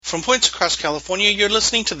From points across California, you're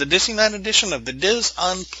listening to the Disneyland edition of the Diz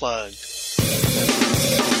Unplugged.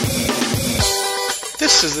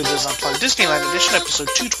 This is the Diz Unplugged Disneyland edition, episode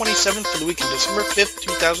 227 for the week of December 5th,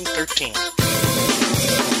 2013.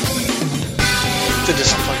 The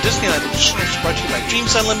Diz Unplugged Disneyland edition is brought to you by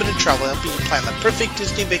Dreams Unlimited Travel, helping you plan the perfect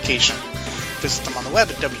Disney vacation. Visit them on the web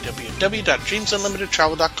at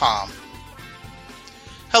www.dreamsunlimitedtravel.com.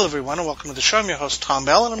 Hello everyone, and welcome to the show. I'm your host, Tom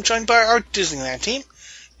Bell, and I'm joined by our Disneyland team,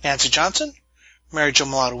 Nancy Johnson, Mary Jo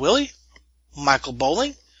Mulatto-Willie, Michael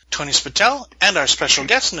Bowling, Tony Spatel, and our special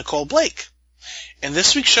guest, Nicole Blake. In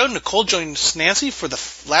this week's show, Nicole joins Nancy for the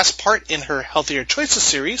last part in her Healthier Choices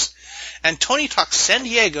series, and Tony talks San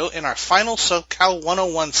Diego in our final SoCal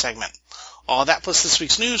 101 segment. All that plus this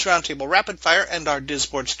week's news, roundtable rapid fire, and our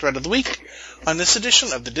Dizboards thread of the week on this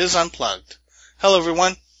edition of the Diz Unplugged. Hello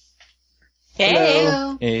everyone. Hey.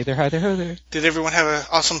 Hello. Hey there, hi there, ho there. Did everyone have an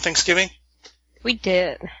awesome Thanksgiving? We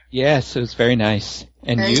did. Yes, it was very nice.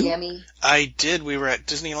 And very you? Yummy. I did. We were at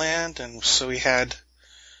Disneyland, and so we had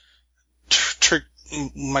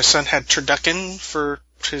my son had turducken for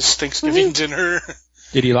his Thanksgiving dinner.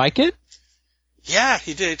 Did he like it? Yeah,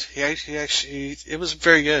 he did. He actually, it was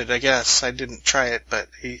very good, I guess. I didn't try it, but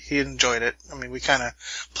he enjoyed it. I mean, we kind of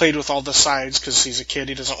played with all the sides because he's a kid.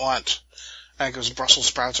 He doesn't want, I think it was Brussels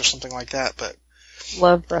sprouts or something like that, but.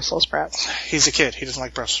 Love Brussels sprouts. He's a kid. He doesn't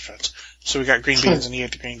like Brussels sprouts. So we got green beans and he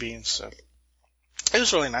ate the green beans, so. It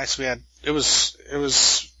was really nice. It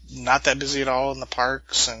was not that busy at all in the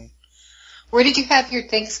parks, and. Where did you have your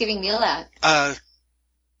Thanksgiving meal at?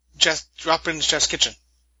 Drop-in's Jeff's Kitchen.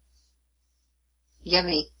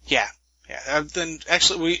 Yummy. Yeah. Then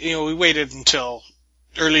actually, we waited until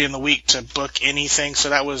early in the week to book anything,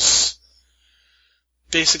 so that was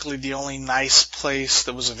basically the only nice place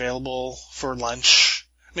that was available for lunch.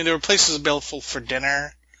 I mean, there were places available for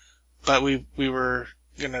dinner, but we were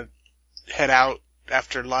gonna head out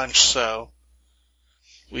after lunch, so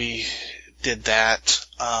we did that.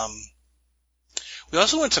 We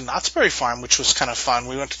also went to Knott's Berry Farm, which was kind of fun.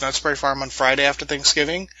 We went to Knott's Berry Farm on Friday after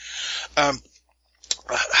Thanksgiving. A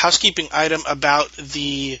housekeeping item about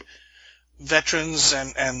the veterans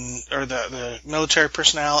or the military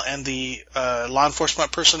personnel and the law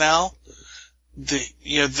enforcement personnel. They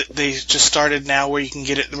just started now where they can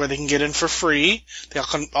get in for free. They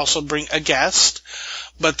can also bring a guest.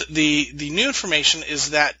 But the new information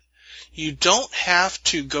is that you don't have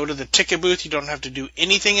to go to the ticket booth. You don't have to do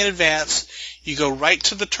anything in advance. You go right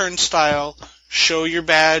to the turnstile, show your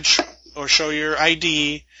badge or show your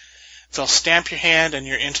ID. They'll stamp your hand and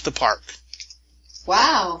you're into the park.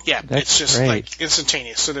 Wow. Yeah, That's it's just great. like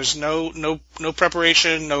instantaneous. So there's no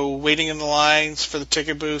preparation, no waiting in the lines for the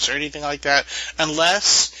ticket booths or anything like that,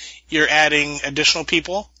 unless you're adding additional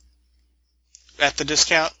people at the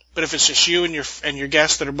discount. But if it's just you and your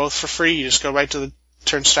guests that are both for free, you just go right to the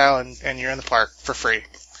turnstile and you're in the park for free.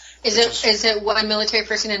 Is it one military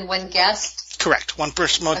person and one guest? Correct. One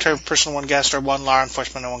military person, one guest, or one law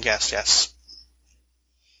enforcement and one guest, yes.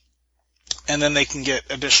 And then they can get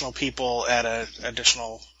additional people at an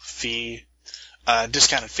additional fee,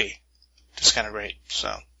 discounted rate.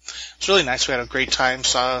 So it's really nice. We had a great time.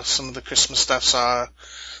 Saw some of the Christmas stuff. Saw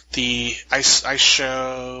the ice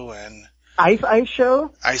show and Ice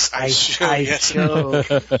show? Ice show. Yes. Show.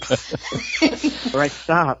 Right,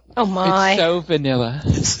 stop. Oh my. It's so vanilla.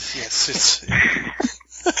 It's.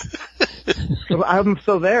 I'm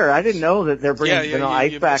still there. I didn't know that they're bringing vanilla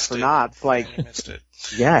ice back for Knott's. Like, you missed it.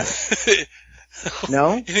 yes.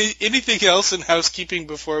 No? Anything else in housekeeping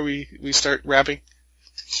before we start wrapping?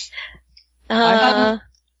 Yes.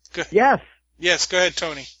 Yes, go ahead,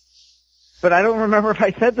 Tony. But I don't remember if I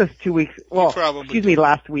said this 2 weeks. Well,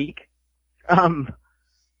 last week.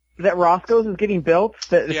 That Roscoe's is getting built.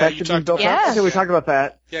 That should be built up. Okay, we talked about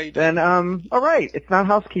that. Yeah, you did. Then, all right. It's not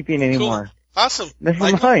housekeeping anymore. Cool. Awesome.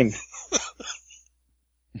 Never mind.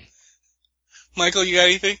 Michael, you got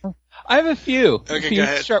anything? I have a few. Okay, go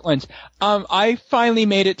ahead. Short ones. I finally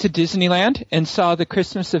made it to Disneyland and saw the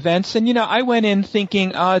Christmas events, and I went in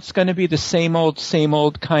thinking, it's going to be the same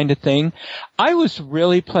old kind of thing. I was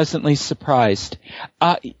really pleasantly surprised.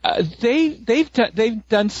 They've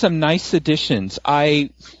done some nice additions. I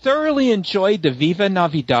thoroughly enjoyed the Viva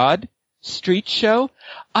Navidad street show.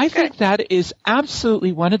 I think that is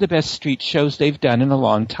absolutely one of the best street shows they've done in a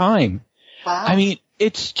long time. Wow. I mean,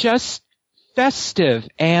 it's just festive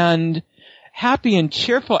and happy and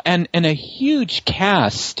cheerful and a huge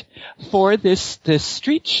cast for this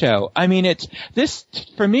street show. I mean,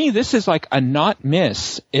 for me, this is like a not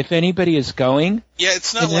miss if anybody is going. Yeah,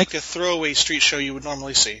 it's not like a throwaway street show you would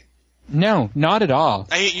normally see. No, not at all.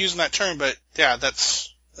 I hate using that term, but yeah,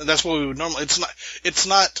 that's That's what we would normally. It's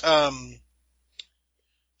not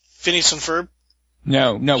Phineas and Ferb.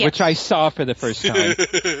 No, Yes. which I saw for the first time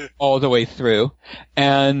all the way through.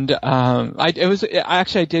 And I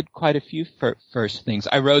did quite a few first things.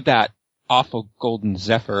 I rode that awful Golden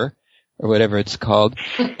Zephyr or whatever it's called.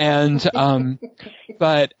 And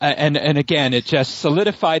but again, it just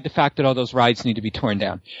solidified the fact that all those rides need to be torn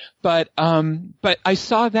down. But I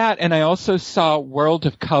saw that, and I also saw World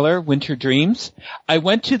of Color Winter Dreams. I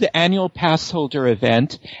went to the annual pass holder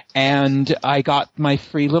event, and I got my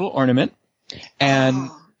free little ornament.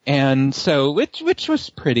 And so, which was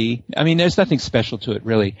pretty. I mean, there's nothing special to it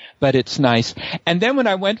really, but it's nice. And then when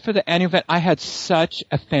I went for the annual event, I had such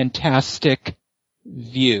a fantastic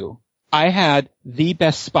view. I had the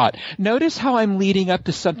best spot. Notice how I'm leading up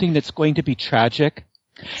to something that's going to be tragic.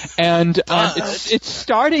 And it's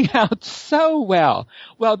starting out so well.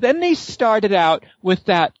 Well, then they started out with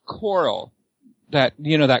that choral, that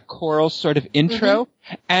choral sort of intro,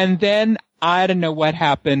 and then I don't know what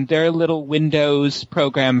happened. Their little Windows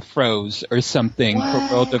program froze or something for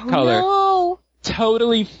World of Color. No.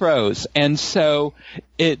 Totally froze. And so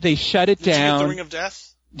they shut it down. Did you get the Ring of Death?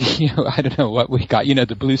 I don't know what we got.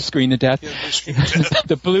 The blue screen of death? Yeah, the blue screen of death.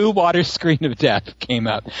 The blue water screen of death came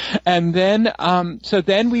up. And then, so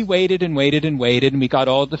then we waited and waited and waited, and we got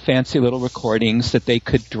all the fancy little recordings that they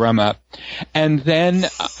could drum up. And then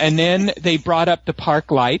they brought up the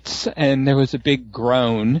park lights, and there was a big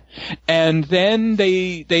groan. And then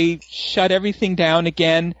they shut everything down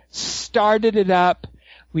again, started it up.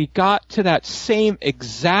 We got to that same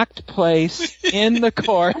exact place in the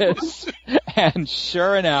chorus, and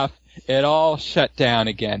sure enough, it all shut down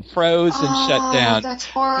again. Froze and shut down. That's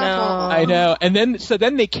horrible. No. I know. And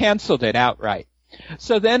then they canceled it outright.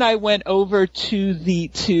 So then I went over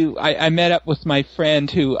I met up with my friend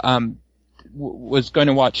who was going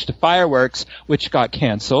to watch the fireworks, which got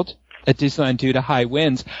canceled at Disneyland due to high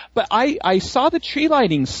winds. But I saw the tree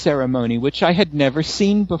lighting ceremony, which I had never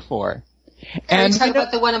seen before. Are you talking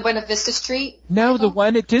about the one on Buena Vista Street? No, the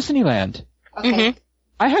one at Disneyland. Okay. Mm-hmm.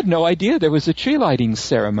 I had no idea there was a tree lighting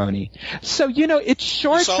ceremony. So, it's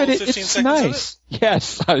short, but it's nice.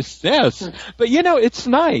 Yes, yes. But, it's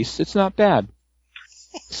nice. It's not bad.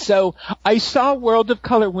 So, I saw World of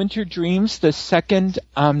Color Winter Dreams the second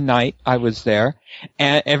night I was there,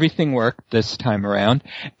 and everything worked this time around.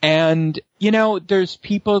 And, there's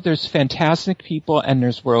Fantasmic people, and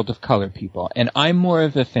there's World of Color people. And I'm more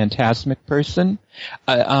of a Fantasmic person.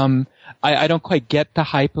 I don't quite get the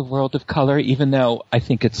hype of World of Color, even though I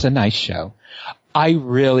think it's a nice show. I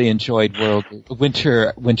really enjoyed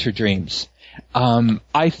Winter Dreams.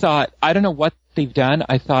 I thought, I don't know what they've done.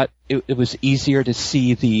 I thought it was easier to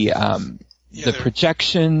see the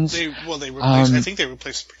projections. They replaced. I think they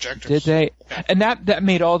replaced the projectors. Did they? Yeah. And that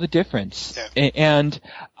made all the difference. Yeah. And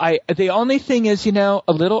the only thing is, a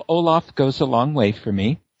little Olaf goes a long way for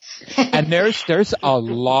me. And there's a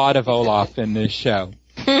lot of Olaf in this show.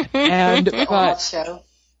 And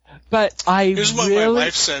but here's what my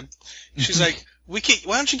wife said. She's like, why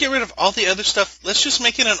don't you get rid of all the other stuff? Let's just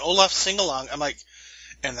make it an Olaf sing-along. I'm like,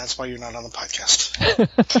 and that's why you're not on the podcast.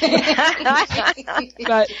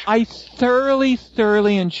 But I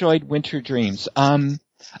thoroughly enjoyed Winter Dreams. I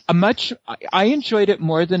enjoyed it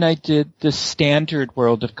more than I did the standard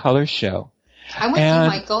World of Color show. I'm with you,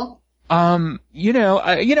 Michael.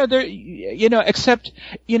 Except,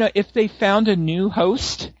 if they found a new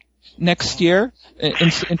host next year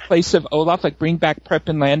in place of Olaf, like bring back Prep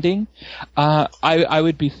and Landing, I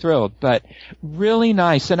would be thrilled. But really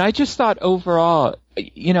nice. And I just thought overall,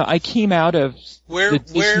 I came out of where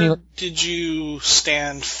did you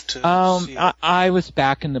stand to see it? I was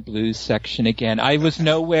back in the blues section again. I was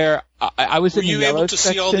nowhere. I was in the yellow section. Were you able to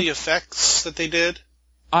see all the effects that they did?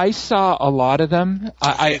 I saw a lot of them.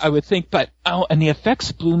 Okay. I would think, and the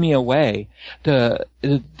effects blew me away. With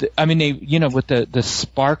the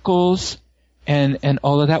sparkles and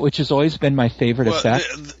all of that, which has always been my favorite effect.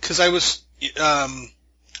 Because I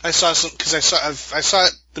saw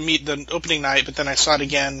it the opening night, but then I saw it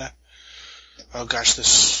again. Oh gosh,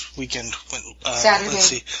 this weekend. Saturday. Let's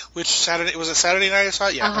see, which Saturday was it? Saturday night I saw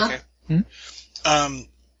it. Yeah. Uh-huh. Okay. Hmm?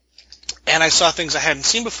 And I saw things I hadn't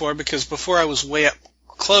seen before because before I was way up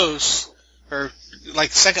close, or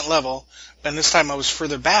like second level, and this time I was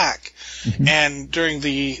further back. Mm-hmm. And during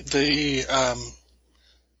the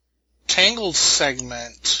Tangled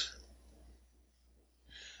segment,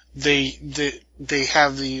 they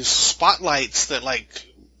have these spotlights that like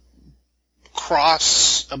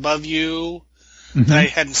cross above you that I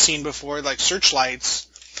hadn't seen before, like searchlights.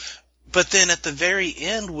 But then at the very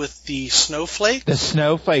end with the snowflakes. The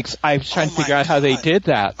snowflakes. I was trying to figure out how they did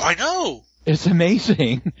that. I know. It's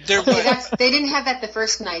amazing. They didn't have that the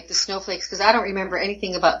first night, the snowflakes, because I don't remember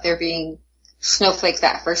anything about there being snowflakes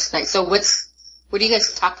that first night. So what are you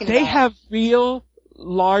guys talking about? They have real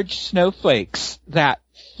large snowflakes that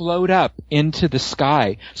float up into the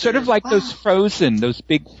sky, sort of like those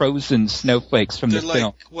big frozen snowflakes from the film. They're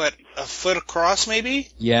like, what, a foot across maybe?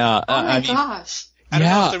 Yeah. Oh my gosh. I don't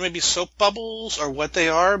know if they're maybe soap bubbles or what they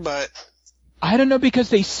are, but... I don't know, because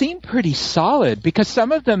they seem pretty solid, because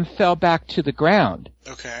some of them fell back to the ground.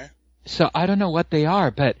 Okay. So I don't know what they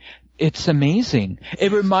are, but it's amazing.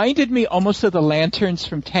 It reminded me almost of the lanterns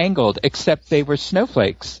from Tangled, except they were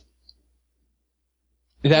snowflakes.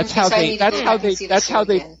 That's how they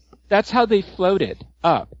floated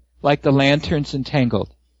up, like the lanterns in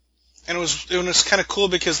Tangled. And it was kind of cool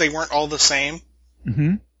because they weren't all the same.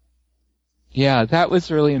 Mm-hmm. Yeah, that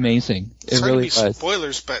was really amazing. It really was.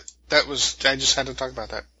 Spoilers, but I just had to talk about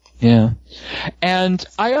that. Yeah. And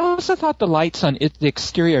I also thought the lights on the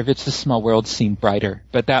exterior of It's a Small World seemed brighter,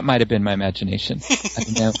 but that might have been my imagination. I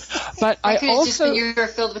don't know. But I also... just been you're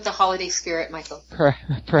filled with the holiday spirit, Michael.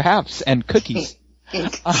 Perhaps, and cookies.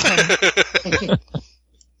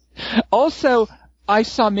 Also, I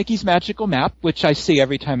saw Mickey's Magical Map, which I see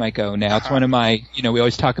every time I go now. It's one of my, we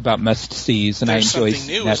always talk about must-sees, and There's I enjoy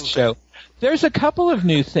seeing that show. There's a couple of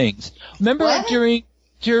new things. Remember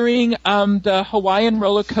during the Hawaiian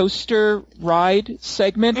roller coaster ride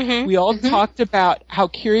segment, we all talked about how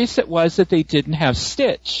curious it was that they didn't have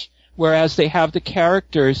Stitch, whereas they have the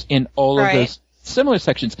characters in all of those similar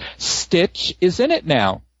sections. Stitch is in it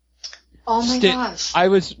now. Oh my gosh. I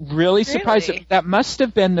was really surprised. That must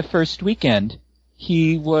have been the first weekend.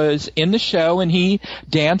 He was in the show and he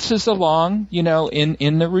dances along,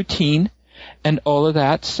 in the routine and all of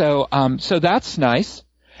that. So that's nice.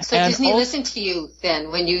 So and Disney listened to you then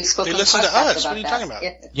when you spoke on the podcast about that. They listened to us. What are you talking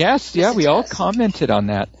about? Yes, we all commented on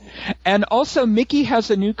that. And also Mickey has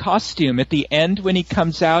a new costume. At the end when he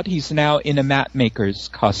comes out, he's now in a map maker's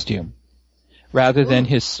costume rather than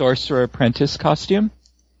his sorcerer apprentice costume.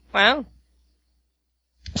 Wow.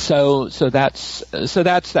 So that's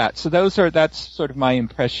that. So that's sort of my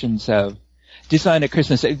impressions of Disneyland at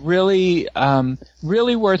Christmas. It really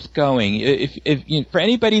worth going. If for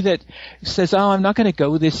anybody that says, "Oh, I'm not going to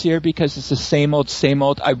go this year because it's the same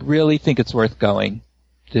old," I really think it's worth going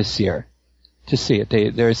this year to see it.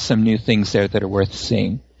 There's some new things there that are worth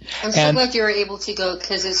seeing. I'm so glad you were able to go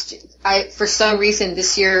because for some reason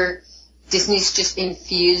this year Disney's just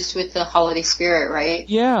infused with the holiday spirit, right?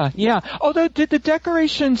 Yeah. Although, did the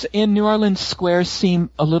decorations in New Orleans Square seem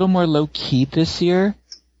a little more low-key this year?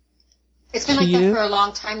 It's been like that for a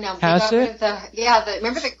long time now. Has it?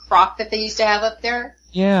 Remember the croc that they used to have up there?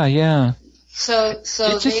 Yeah. So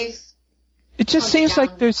they've... It just seems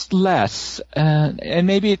like there's less, and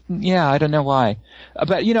maybe, I don't know why.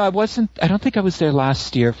 But, I don't think I was there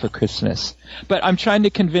last year for Christmas. But I'm trying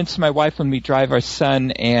to convince my wife when we drive our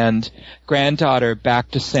son and granddaughter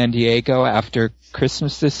back to San Diego after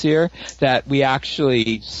Christmas this year that we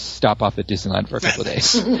actually stop off at Disneyland for a couple of days.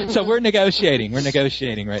 So we're negotiating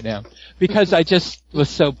right now. Because I just was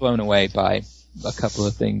so blown away by a couple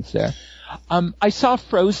of things there. I saw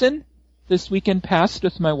Frozen this weekend past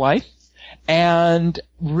with my wife. And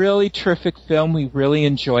really terrific film. We really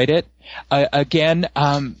enjoyed it. Again,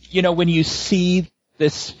 when you see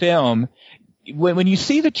this film, when you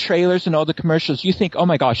see the trailers and all the commercials, you think, oh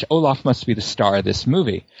my gosh, Olaf must be the star of this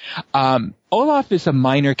movie. Olaf is a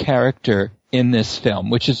minor character in this film,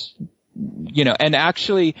 which is, and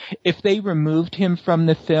actually, if they removed him from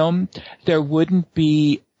the film, there wouldn't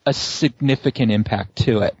be a significant impact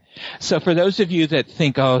to it. So for those of you that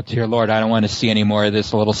think, oh, dear Lord, I don't want to see any more of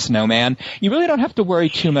this little snowman, you really don't have to worry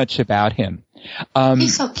too much about him.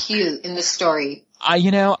 He's so cute in the story.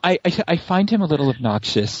 I find him a little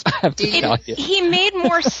obnoxious, I have to tell you. He made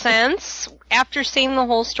more sense. After seeing the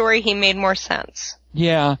whole story, he made more sense.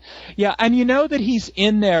 Yeah, and you know that he's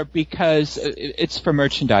in there because it's for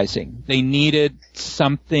merchandising. They needed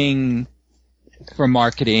something for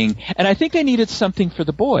marketing, and I think they needed something for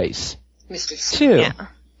the boys, too. Yeah.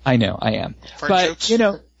 I know, I am. But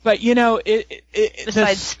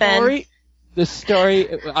the story,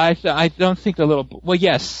 I don't think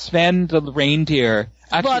Sven the reindeer.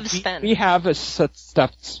 Actually, love Sven. We have a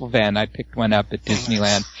stuffed Sven. I picked one up at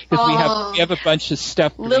Disneyland because we have a bunch of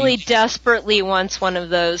stuffed. Lily desperately wants one of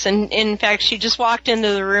those, and in fact, she just walked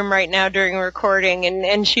into the room right now during recording,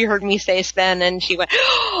 and she heard me say Sven, and she went,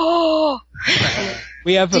 "Oh!"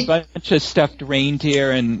 We have a bunch of stuffed reindeer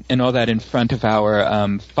and all that in front of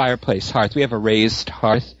our fireplace hearth. We have a raised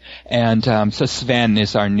hearth, and so Sven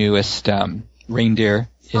is our newest reindeer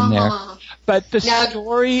in there. But the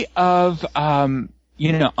story of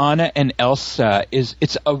Anna and Elsa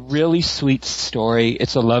it's a really sweet story.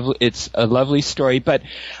 It's a lovely story, but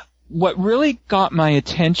what really got my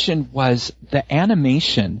attention was the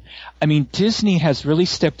animation. I mean, Disney has really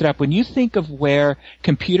stepped it up. When you think of where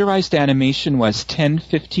computerized animation was 10,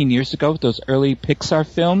 15 years ago, those early Pixar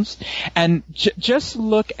films, and just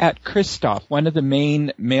look at Kristoff, one of the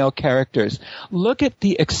main male characters. Look at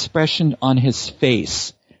the expression on his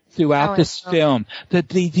face throughout this film.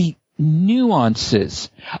 The nuances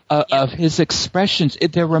of his expressions,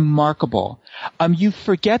 they're remarkable. You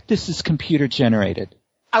forget this is computer generated.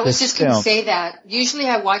 I was just going to say that. Usually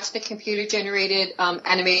I watch the computer-generated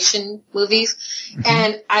animation movies,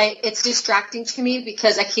 and it's distracting to me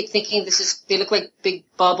because I keep thinking they look like big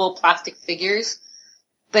bubble plastic figures.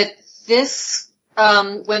 But this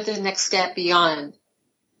went the next step beyond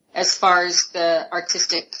as far as the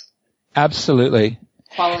artistic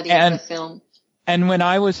quality of the film. And when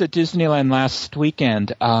I was at Disneyland last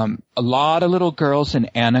weekend, a lot of little girls in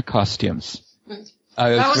Anna costumes.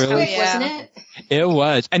 That was really quick, wasn't it? It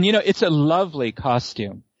was. And it's a lovely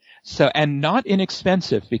costume. And not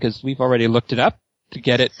inexpensive because we've already looked it up to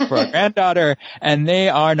get it for our granddaughter, and they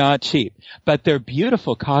are not cheap. But they're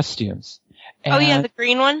beautiful costumes. And the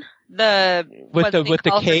green one? With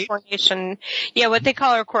the cape? Coronation. Yeah, what they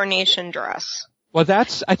call her coronation dress. Well,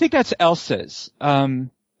 I think that's Elsa's. No,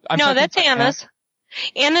 that's Anna's.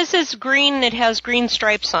 Anna's is green, it has green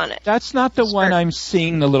stripes on it. That's not the one I'm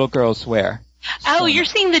seeing the little girls wear. Oh, you're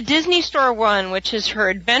seeing the Disney Store one, which is her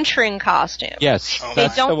adventuring costume. Yes, they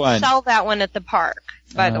that's the one. Don't sell that one at the park,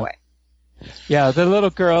 by the way. Yeah, the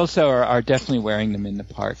little girls are definitely wearing them in the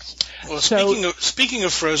parks. Well, speaking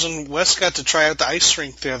of Frozen, Wes got to try out the ice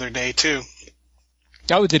rink the other day too.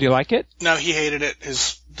 Oh, did he like it? No, he hated it.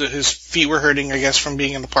 His feet were hurting, I guess, from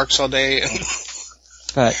being in the parks all day.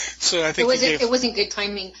 So I think it wasn't good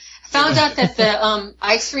timing. Found out that the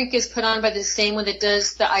ice rink is put on by the same one that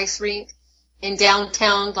does the ice rink in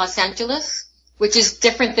downtown Los Angeles, which is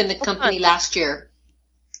different than the company last year.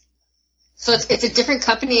 So it's a different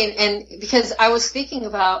company, and because I was thinking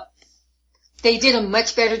about, they did a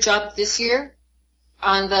much better job this year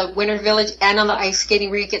on the Winter Village and on the ice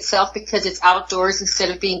skating rink itself because it's outdoors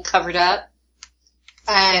instead of being covered up.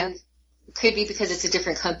 And it could be because it's a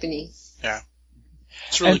different company. Yeah.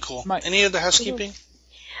 It's really cool. Any other housekeeping?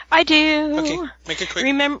 I do. Okay, make it quick.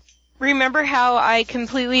 Remember how I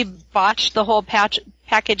completely botched the whole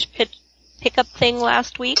package pickup thing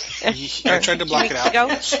last week? I tried to block it out.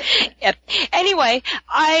 Yes. Yep. Anyway,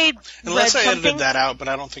 Unless I edited that out, but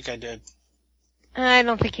I don't think I did. I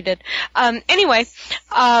don't think you did. Anyway,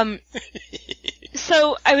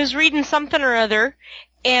 so I was reading something or other,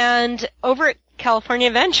 and over at California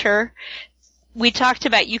Adventure, we talked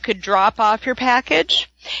about you could drop off your package.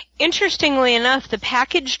 Interestingly enough, the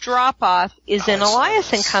package drop-off is in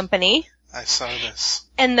Elias and Company. I saw this.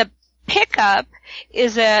 And the pickup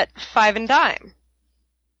is at 5 and Dime.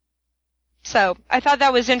 So I thought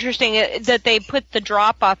that was interesting that they put the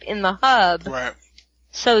drop-off in the hub. Right.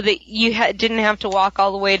 So that you didn't have to walk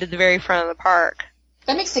all the way to the very front of the park.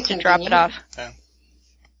 That makes it convenient. Drop it off. Yeah.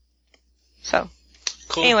 So.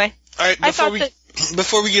 Cool. Anyway. All right,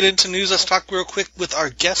 before we get into news, let's talk real quick with our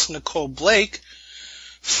guest, Nicole Blake,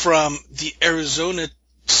 from the Arizona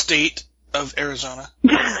state of Arizona.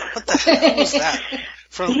 What the hell was that?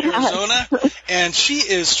 From Arizona. And she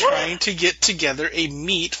is trying to get together a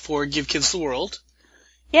meet for Give Kids the World.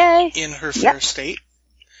 Yay. In her fair state.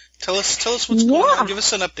 Tell us what's going on. Give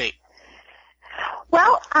us an update.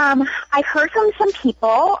 Well, I've heard from some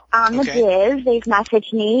people on the biz. They've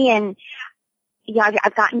messaged me, and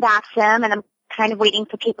I've gotten back to them, and I'm kind of waiting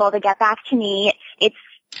for people to get back to me. It's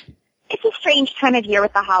a strange time of year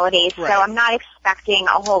with the holidays, so I'm not expecting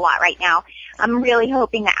a whole lot right now. I'm really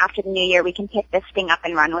hoping that after the new year we can pick this thing up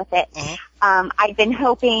and run with it. I've been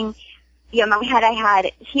hoping, in my head I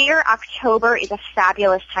had, here October is a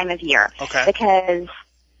fabulous time of year because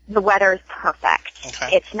the weather is perfect.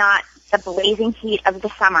 It's not the blazing heat of the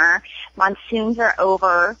summer. Monsoons are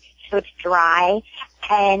over, so it's dry.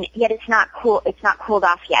 And yet it's not cool. It's not cooled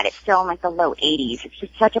off yet. It's still in like the low 80s. It's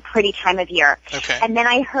just such a pretty time of year. And then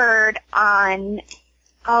I heard on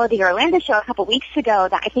the Orlando show a couple weeks ago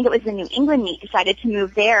that I think it was the New England meet decided to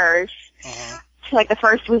move theirs to like the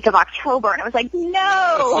first week of October, and I was like,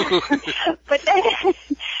 no. But then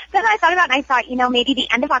I thought about it, and I thought, maybe the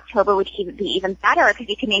end of October would be even better because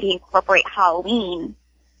you could maybe incorporate Halloween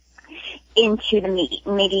into the meet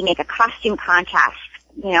and maybe make a costume contest.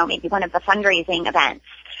 Maybe one of the fundraising events.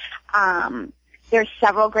 There's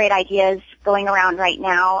several great ideas going around right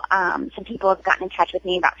now. Some people have gotten in touch with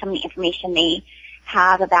me about some of the information they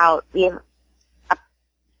have about,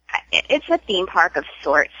 it's a theme park of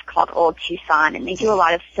sorts called Old Tucson, and they do a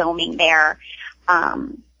lot of filming there. I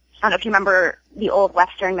don't know if you remember the old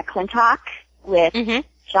Western McClintock with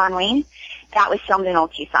John Wayne. That was filmed in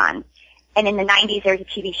Old Tucson. And in the 90s, there was a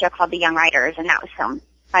TV show called The Young Riders, and that was filmed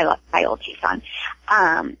by Old Tucson.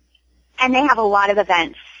 And they have a lot of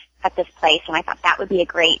events at this place, and I thought that would be a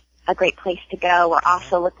great place to go. We're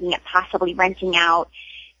also looking at possibly renting out.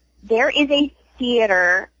 There is a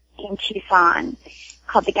theater in Tucson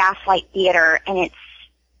called the Gaslight Theater, and it's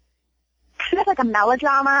kind of like a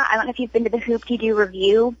melodrama. I don't know if you've been to the Hoop-Dee-Doo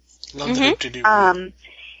Review. Love the Hoop-Dee-Doo.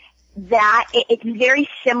 It's very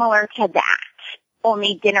similar to that,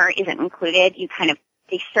 only dinner isn't included.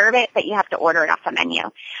 They serve it, but you have to order it off the menu.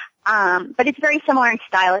 But it's very similar in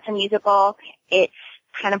style. It's a musical. It's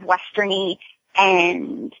kind of westerny,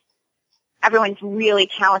 and everyone's really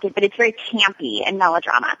talented, but it's very campy and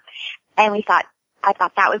melodrama. And I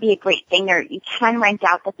thought that would be a great thing there. You can rent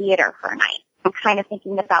out the theater for a night. I'm kind of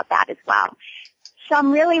thinking about that as well. So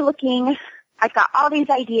I'm really looking. I've got all these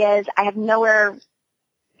ideas. I have no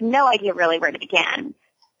idea really where to begin.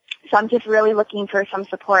 So I'm just really looking for some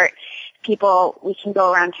support. People, we can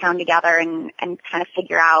go around town together and kind of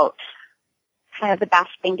figure out kind of the best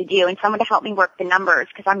thing to do, and someone to help me work the numbers,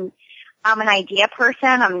 because I'm an idea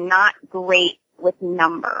person. I'm not great with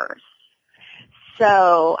numbers.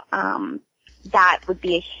 So that would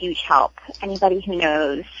be a huge help. Anybody who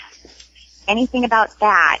knows anything about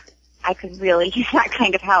that, I could really use that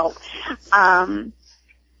kind of help.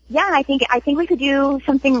 Yeah, and I think we could do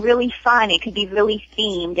something really fun. It could be really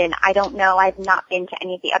themed, and I don't know. I've not been to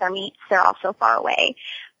any of the other meets. They're all so far away.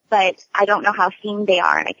 But I don't know how themed they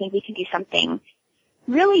are, and I think we could do something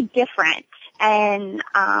really different. And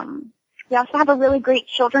we also have a really great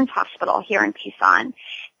children's hospital here in Tucson,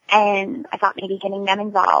 and I thought maybe getting them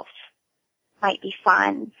involved might be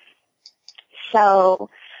fun. So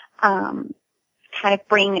kind of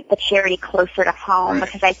bring the charity closer to home,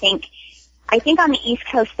 because I think on the East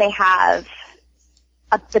Coast they have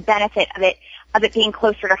the benefit of it being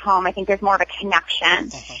closer to home. I think there's more of a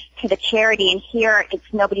connection to the charity, and here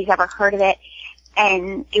nobody's ever heard of it,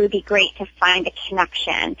 and it would be great to find a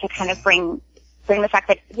connection to kind of bring the fact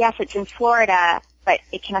that yes, it's in Florida, but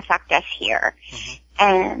it can affect us here.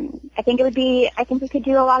 And I think we could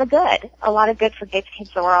do a lot of good for Give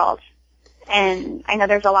Kids the World. And I know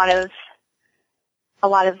there's a lot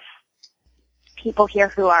of people here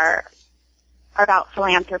who are about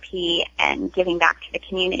philanthropy and giving back to the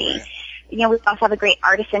community. Right. You know, we also have a great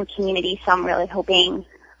artisan community, so I'm really hoping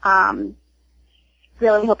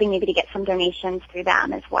maybe to get some donations through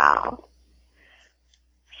them as well.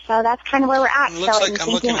 So that's kind of where we're at. Looks like I'm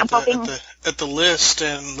looking at the list,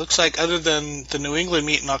 and looks like other than the New England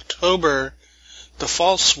meet in October, the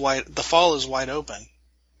fall is wide open.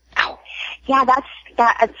 Yeah,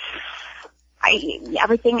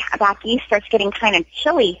 everything back east starts getting kind of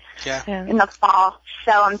chilly in the fall.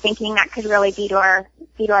 So I'm thinking that could really be to our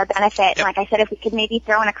benefit. Yep. And like I said, if we could maybe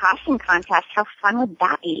throw in a costume contest, how fun would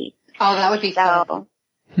that be? Oh, that would be fun.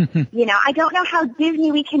 You know, I don't know how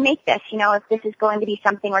Disney we can make this. You know, if this is going to be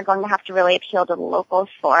something we're going to have to really appeal to the locals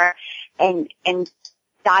for and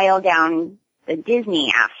dial down the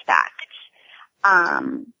Disney aspect.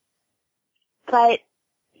 But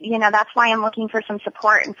you know, that's why I'm looking for some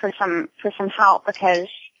support and for some help, because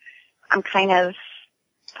I'm kind of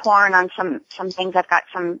torn on some things. I've got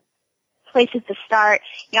some places to start.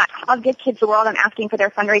 You know, I'll Give Kids the World. I'm asking for their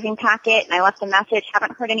fundraising packet, and I left a message.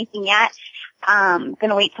 Haven't heard anything yet.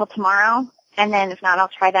 Gonna wait till tomorrow, and then if not, I'll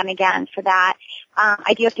try them again for that.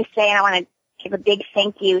 I do have to say, and I want to give a big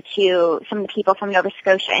thank you to some of the people from Nova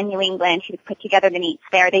Scotia and New England who put together the meets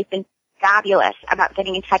there. They've been fabulous about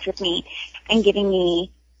getting in touch with me and giving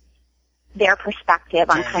me their perspective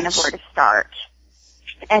on kind of where to start.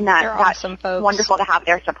 And that's awesome, folks. Wonderful to have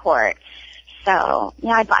their support. So,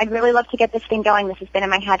 yeah, I'd really love to get this thing going. This has been in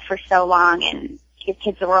my head for so long, and Give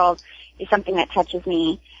Kids the World is something that touches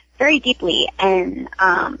me very deeply, and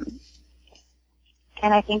I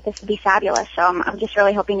think this would be fabulous. So I'm just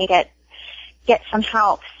really hoping to get some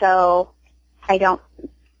help so I don't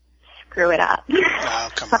screw it up. Oh,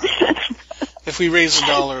 come on. If we raise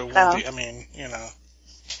 $1, it won't be, I mean, you know.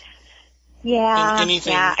 Yeah.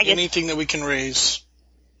 Anything that we can raise.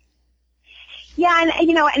 Yeah, and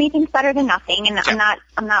you know, anything's better than nothing, and yeah.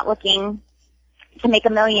 I'm not looking to make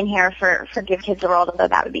 $1 million here for Give Kids the World, although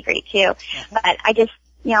that would be great too. Mm-hmm. But I just,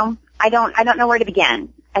 you know, I don't know where to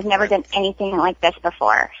begin. I've never done anything like this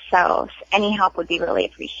before, so any help would be really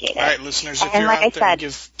appreciated. All right, listeners, if you're out there,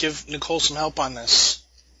 give Nicole some help on this.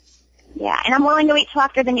 Yeah, and I'm willing to wait till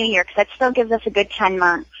after the new year, because that still gives us a good 10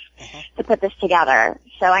 months to put this together.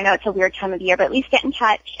 so I know it's a weird time of year, but at least get in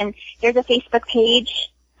touch. And there's a Facebook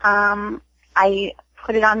page. I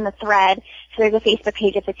put it on the thread, so there's a Facebook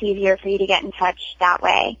page if it's easier for you to get in touch that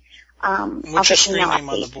way. What's your screen name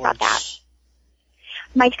on the board?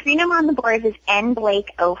 My screen name on the board is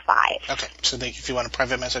nblake05. Okay, so if you want a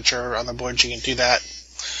private message her on the board, you can do that.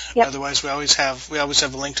 Yep. Otherwise, we always have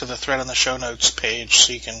a link to the thread on the show notes page,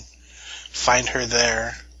 so you can find her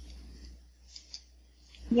there.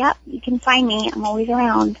 Yep, you can find me. I'm always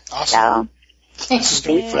around. Awesome. So, this is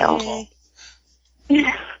going to be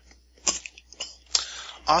fun.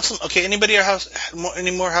 Awesome. Okay, anybody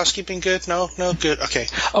any more housekeeping good? No, good. Okay.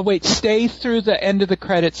 Oh wait, stay through the end of the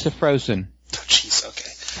credits of Frozen. Oh jeez, okay.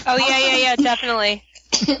 Oh yeah, definitely.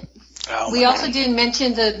 We also didn't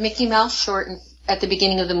mention the Mickey Mouse short at the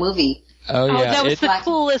beginning of the movie. Oh yeah, that was the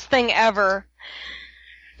coolest thing ever.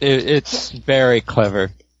 It's very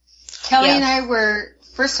clever. Kelly and I were,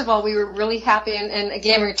 first of all, we were really happy, and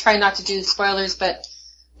again, we're trying not to do spoilers, but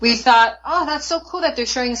we thought, oh, that's so cool that they're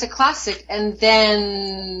showing us a classic, and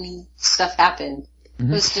then stuff happened.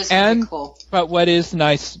 Mm-hmm. It was just really cool. But what is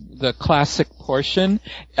nice, the classic portion,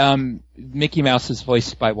 Mickey Mouse is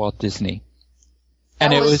voiced by Walt Disney.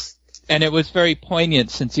 And it was very poignant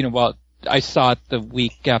since, I saw it the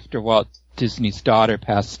week after Walt Disney's daughter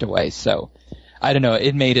passed away, so I don't know,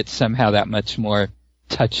 it made it somehow that much more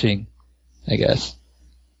touching, I guess.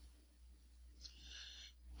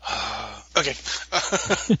 Okay.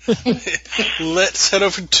 Let's head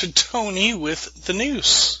over to Tony with the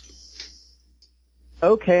news.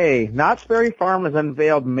 Okay. Knott's Berry Farm has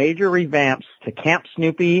unveiled major revamps to Camp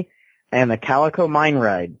Snoopy and the Calico Mine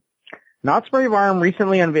Ride. Knott's Berry Farm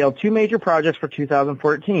recently unveiled two major projects for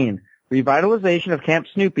 2014. Revitalization of Camp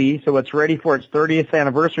Snoopy so it's ready for its 30th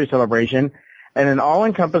anniversary celebration, and an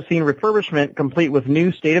all-encompassing refurbishment complete with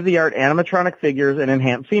new state-of-the-art animatronic figures and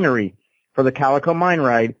enhanced scenery for the Calico Mine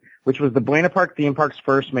Ride, which was the Buena Park theme park's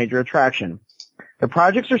first major attraction. The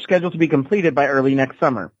projects are scheduled to be completed by early next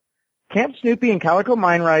summer. Camp Snoopy and Calico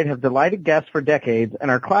Mine Ride have delighted guests for decades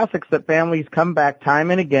and are classics that families come back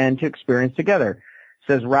time and again to experience together,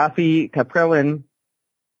 says Rafi Caprellin,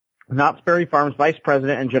 Knott's Berry Farm's vice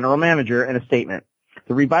president and general manager, in a statement.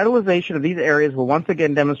 The revitalization of these areas will once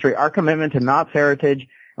again demonstrate our commitment to Knott's heritage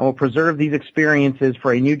and will preserve these experiences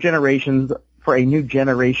for a new generation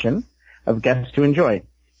of guests to enjoy.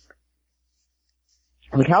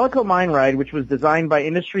 The Calico Mine Ride, which was designed by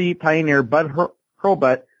industry pioneer Bud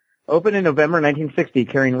Hurlbut, opened in November 1960,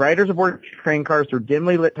 carrying riders aboard train cars through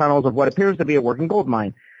dimly lit tunnels of what appears to be a working gold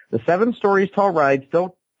mine. The 7 stories tall ride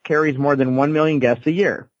still carries more than 1 million guests a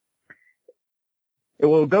year. It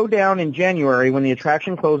will go down in January when the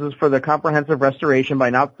attraction closes for the comprehensive restoration by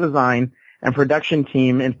Knott's design and production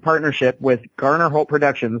team in partnership with Garner Holt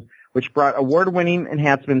Productions, which brought award-winning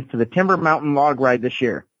enhancements to the Timber Mountain Log Ride this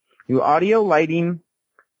year. New audio, lighting,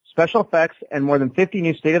 special effects, and more than 50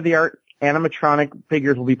 new state-of-the-art animatronic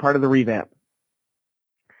figures will be part of the revamp.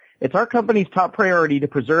 It's our company's top priority to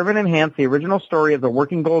preserve and enhance the original story of the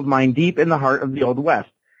working gold mine deep in the heart of the Old West,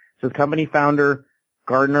 says company founder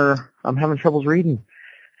Garner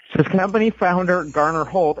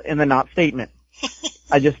Holt in the Knott statement.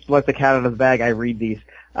 I just let the cat out of the bag. I read these.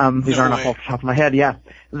 These aren't off the top of my head, yeah.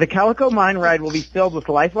 The Calico Mine Ride will be filled with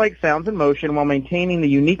lifelike sounds and motion while maintaining the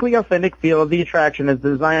uniquely authentic feel of the attraction as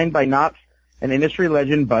designed by Knott's and industry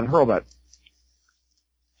legend Bud Hurlbut.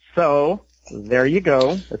 So, there you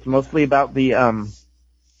go. It's mostly about the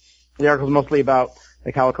article's mostly about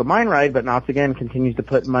the Calico Mine Ride, but Knott's again continues to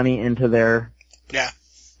put money into their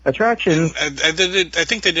attractions. I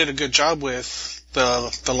think they did a good job with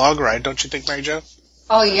the log ride, don't you think, Mary Jo?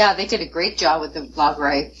 Oh yeah, they did a great job with the log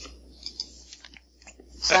ride.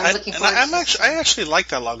 So I'm looking forward I actually like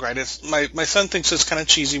that log ride. It's my son thinks it's kind of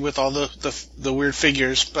cheesy with all the weird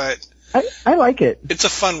figures, but I like it. It's a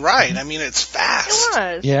fun ride. I mean, it's fast.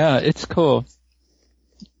 It was. Yeah, it's cool.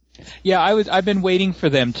 Yeah, I've been waiting for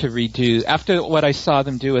them to redo. After what I saw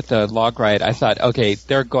them do with the log ride, I thought, okay,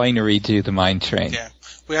 they're going to redo the mine train. Yeah.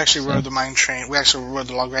 We actually rode the mine train. We actually rode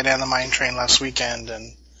the log ride and the mine train last weekend,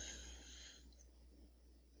 and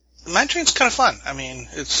the mine train's kind of fun. I mean,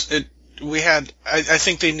 I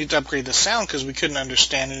think they need to upgrade the sound because we couldn't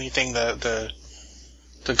understand anything the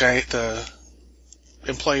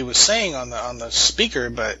employee was saying on the speaker,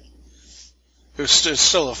 but it was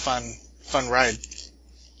still a fun ride.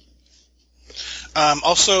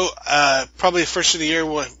 Also, probably the first of the year,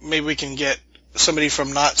 maybe we can get somebody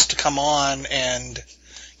from Knott's to come on and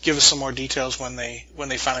give us some more details when they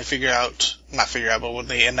finally but when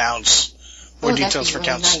they announce more details for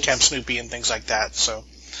Camp Snoopy and things like that. So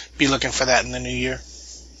be looking for that in the new year.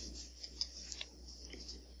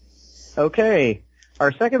 Okay.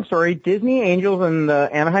 Our second story, Disney Angels and the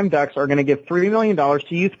Anaheim Ducks are going to give $3 million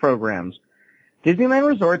to youth programs. Disneyland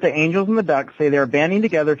Resort, the Angels and the Ducks say they are banding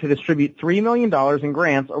together to distribute $3 million in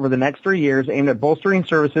grants over the next 3 years aimed at bolstering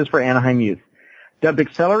services for Anaheim youth. Dubbed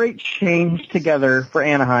Accelerate Change Together for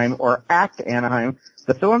Anaheim, or ACT Anaheim,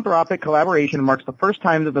 the philanthropic collaboration marks the first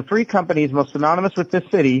time that the three companies most synonymous with this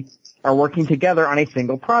city are working together on a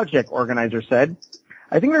single project, organizers said.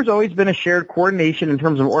 I think there's always been a shared coordination in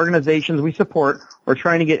terms of organizations we support or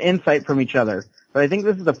trying to get insight from each other. But I think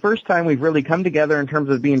this is the first time we've really come together in terms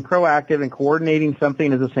of being proactive and coordinating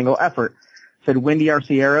something as a single effort, said Wendy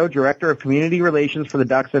Arciero, Director of Community Relations for the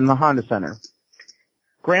Ducks and the Honda Center.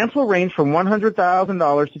 Grants will range from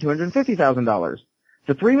 $100,000 to $250,000.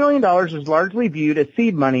 The $3 million is largely viewed as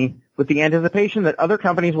seed money with the anticipation that other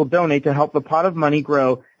companies will donate to help the pot of money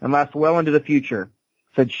grow and last well into the future,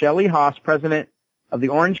 said Shelley Haas, President of the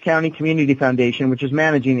Orange County Community Foundation, which is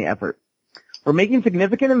managing the effort. We're making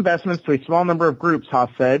significant investments to a small number of groups, Haas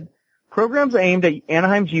said. Programs aimed at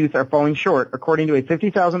Anaheim's youth are falling short, according to a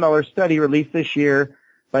 $50,000 study released this year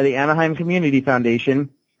by the Anaheim Community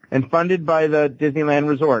Foundation and funded by the Disneyland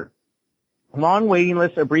Resort. Long waiting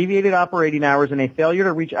lists, abbreviated operating hours, and a failure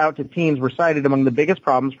to reach out to teens were cited among the biggest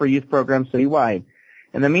problems for youth programs citywide.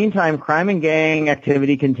 In the meantime, crime and gang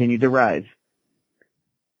activity continued to rise.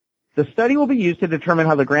 The study will be used to determine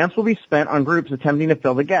how the grants will be spent on groups attempting to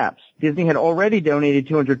fill the gaps. Disney had already donated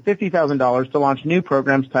 $250,000 to launch new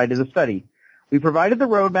programs tied to the study. We provided the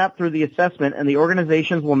roadmap through the assessment, and the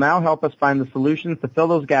organizations will now help us find the solutions to fill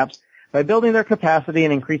those gaps by building their capacity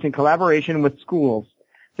and increasing collaboration with schools,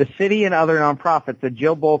 the city, and other nonprofits, said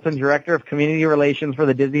Jill Bolton, Director of Community Relations for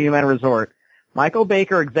the Disneyland Resort. Michael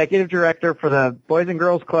Baker, Executive Director for the Boys and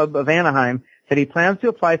Girls Club of Anaheim, said he plans to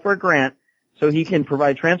apply for a grant so he can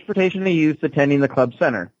provide transportation to youth attending the club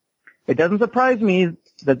center. It doesn't surprise me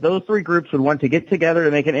that those three groups would want to get together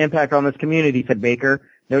to make an impact on this community, said Baker,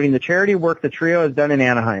 noting the charity work the trio has done in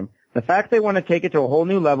Anaheim. The fact they want to take it to a whole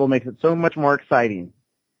new level makes it so much more exciting.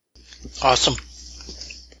 Awesome.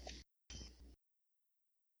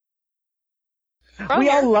 We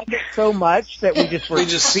all loved it so much that we just were...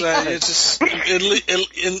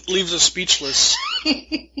 it leaves us speechless.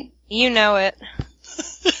 You know it.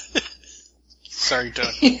 Sorry,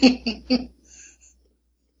 Doug.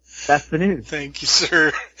 That's the news. Thank you,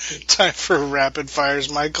 sir. Time for rapid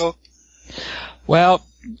fires, Michael. Well,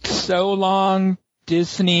 so long,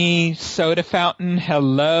 Disney Soda Fountain.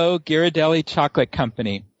 Hello, Ghirardelli Chocolate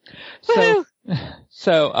Company. So,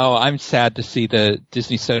 I'm sad to see the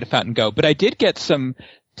Disney Soda Fountain go, but I did get some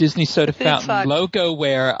Disney Soda Fountain logo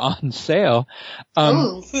wear on sale.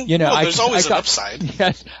 There's always an upside.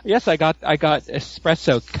 Yes, I got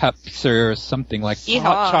espresso cups or something like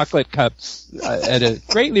hot chocolate cups at a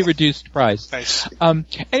greatly reduced price. Nice.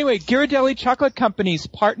 Anyway, Ghirardelli Chocolate Company's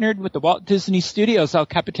partnered with the Walt Disney Studios El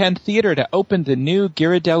Capitan Theater to open the new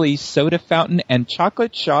Ghirardelli Soda Fountain and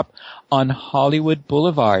Chocolate Shop on Hollywood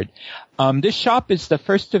Boulevard. This shop is the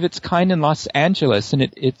first of its kind in Los Angeles, and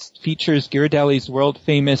it features Ghirardelli's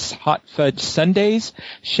world-famous hot fudge sundaes,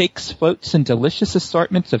 shakes, floats, and delicious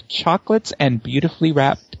assortments of chocolates and beautifully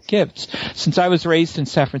wrapped gifts. Since I was raised in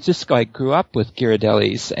San Francisco, I grew up with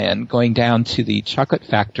Ghirardelli's and going down to the chocolate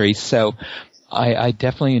factory, so I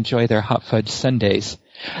definitely enjoy their hot fudge sundaes.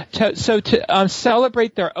 To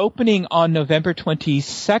celebrate their opening on November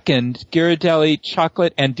 22nd, Ghirardelli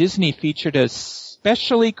Chocolate and Disney featured a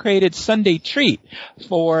specially created Sunday treat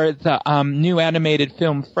for the new animated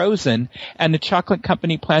film Frozen, and the chocolate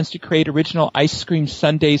company plans to create original ice cream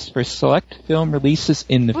sundaes for select film releases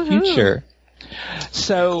in the future.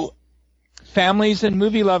 So families and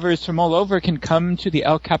movie lovers from all over can come to the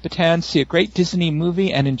El Capitan, see a great Disney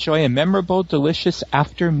movie, and enjoy a memorable, delicious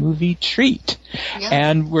after-movie treat. Yeah.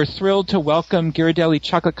 And we're thrilled to welcome Ghirardelli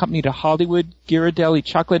Chocolate Company to Hollywood. Ghirardelli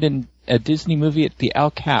Chocolate and a Disney movie at the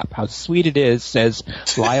El Cap. How sweet it is, says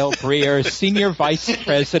Lyle Breer, Senior Vice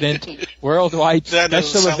President, Worldwide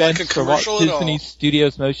Special Events for Walt Disney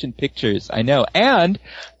Studios Motion Pictures. I know. And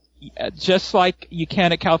just like you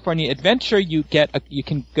can at California Adventure, you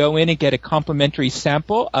can go in and get a complimentary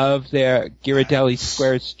sample of their Ghirardelli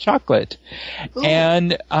Squares chocolate. Ooh.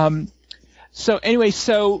 And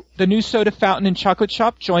so the new soda fountain and chocolate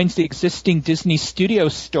shop joins the existing Disney Studio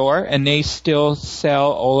store, and they still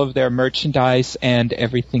sell all of their merchandise and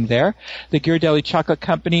everything there. The Ghirardelli Chocolate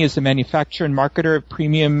Company is a manufacturer and marketer of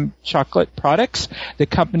premium chocolate products. The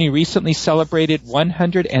company recently celebrated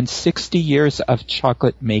 160 years of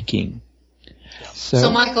chocolate making.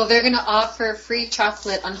 So Michael, they're going to offer free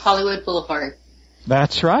chocolate on Hollywood Boulevard.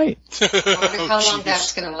 That's right. I wonder how long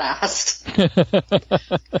that's going to last.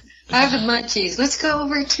 I have the munchies. Let's go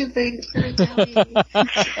over to the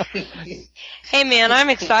Hey man, I'm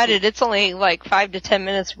excited. It's only like 5 to 10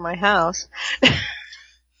 minutes from my house.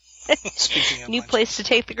 Speaking of New munchies. place to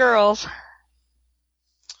take the girls.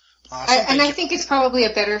 Awesome. I think it's probably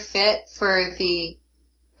a better fit for the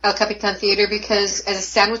El Capitan Theater because as a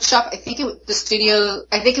sandwich shop, I think it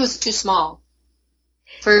was too small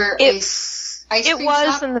for ice cream It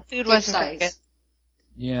was, shop, and the food wasn't very good.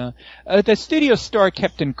 Yeah. The studio store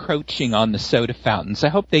kept encroaching on the soda fountains. I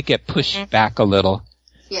hope they get pushed back a little.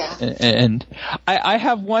 Yeah. And I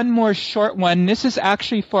have one more short one. This is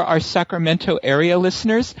actually for our Sacramento area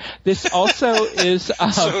listeners. This also is...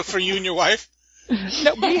 so for you and your wife?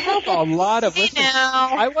 No, we have a lot of listeners.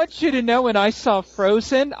 I want you to know when I saw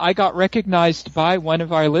Frozen, I got recognized by one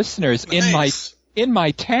of our listeners in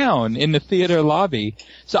my town in the theater lobby.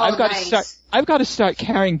 So I've got to start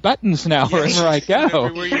carrying buttons now wherever I go.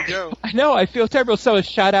 Everywhere you go. I know, I feel terrible. So a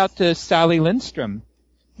shout out to Sally Lindstrom,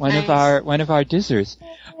 one of our dizzers.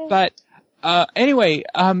 But anyway,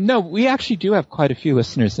 no, we actually do have quite a few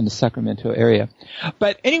listeners in the Sacramento area.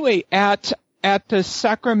 But anyway, at the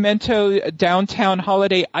Sacramento Downtown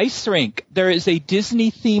Holiday Ice Rink, there is a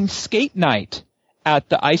Disney-themed skate night at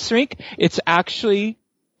the ice rink. It's actually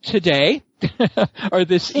today, or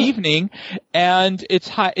this evening, and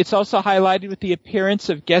it's also highlighted with the appearance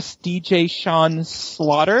of guest DJ Sean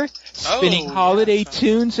Slaughter, spinning holiday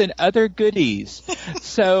tunes and other goodies.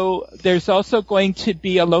 So there's also going to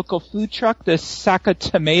be a local food truck, the Sacca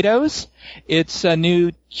Tomatoes. It's a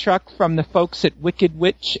new truck from the folks at Wicked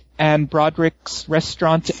Witch and Broderick's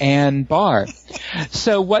Restaurant and Bar.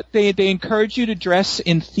 So what they encourage you to dress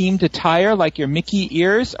in themed attire like your Mickey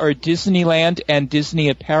ears or Disneyland and Disney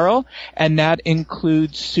apparel, and that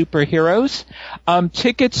includes superheroes.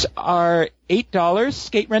 Tickets are $8,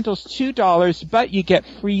 skate rentals $2, but you get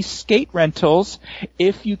free skate rentals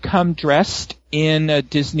if you come dressed in a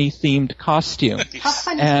Disney-themed costume. How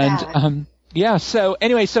fun is that? Yeah, so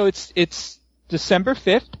anyway, so it's December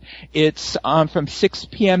 5th. It's from 6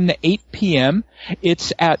 p.m. to 8 p.m.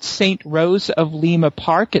 It's at St. Rose of Lima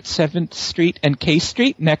Park at 7th Street and K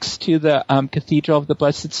Street next to the Cathedral of the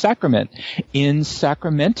Blessed Sacrament in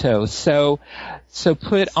Sacramento. So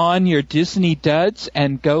put on your Disney duds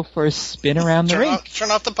and go for a spin around the rink.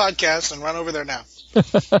 Turn off the podcast and run over there now.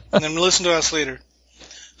 And then listen to us later.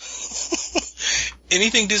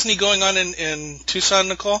 Anything Disney going on in Tucson,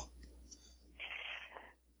 Nicole?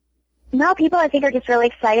 No, people I think are just really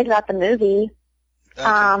excited about the movie. Okay.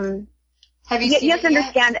 Have you seen have to it yet?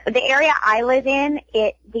 understand, the area I live in,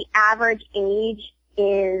 the average age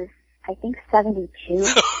is, I think, 72.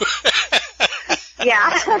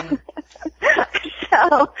 Yeah.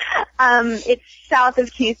 So, it's south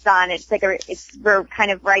of Tucson. It's like we're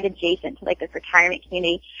kind of right adjacent to like this retirement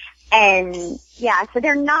community. And yeah, so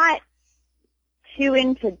they're not too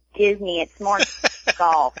into Disney. It's more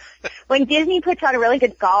golf. When Disney puts out a really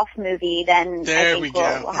good golf movie, then I think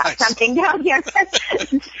we'll have something down here.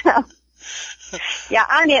 So, yeah,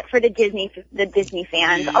 I'm it for the Disney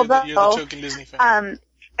fans. You're Although, the token Disney fan.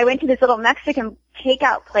 I went to this little Mexican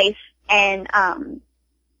takeout place and I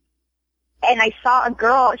saw a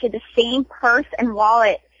girl. She had the same purse and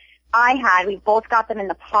wallet I had. We both got them in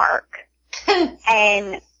the park,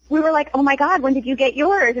 and we were like, "Oh my God, when did you get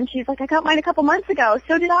yours?" And she's like, "I got mine a couple months ago.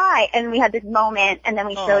 So did I." And we had this moment, and then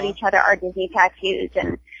we showed each other our Disney tattoos,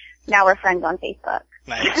 and now we're friends on Facebook.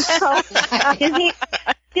 Nice. So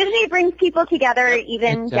Disney brings people together,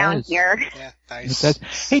 even down here. Yeah,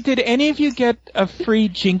 nice. Hey, did any of you get a free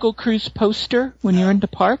Jingle Cruise poster when you were in the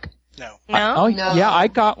park? No. No? No. Yeah, I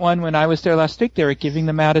got one when I was there last week. They were giving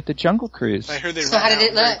them out at the Jungle Cruise. I heard they So ran how did out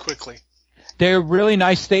it very look? quickly. They're really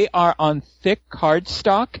nice. They are on thick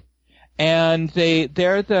cardstock, and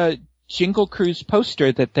they're the Jingle Cruise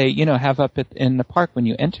poster that they, have up in the park when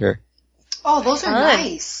you enter. Oh, those are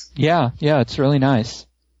nice. Yeah, it's really nice.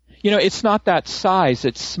 It's not that size;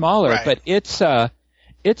 it's smaller, Right. but it's a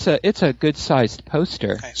good sized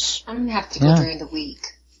poster. Nice. I'm gonna have to go during the week.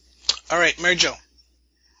 All right, Mary Jo.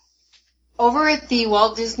 Over at the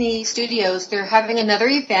Walt Disney Studios, they're having another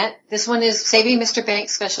event. This one is Saving Mr.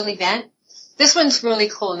 Banks special event. This one's really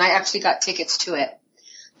cool, and I actually got tickets to it.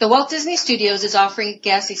 The Walt Disney Studios is offering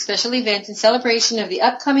guests a special event in celebration of the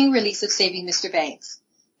upcoming release of Saving Mr. Banks.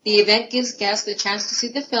 The event gives guests the chance to see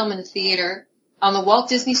the film in the theater on the Walt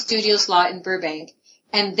Disney Studios lot in Burbank,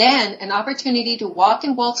 and then an opportunity to walk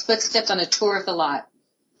in Walt's footsteps on a tour of the lot.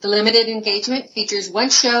 The limited engagement features one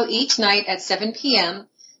show each night at 7 p.m.,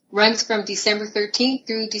 runs from December 13th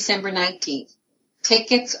through December 19th.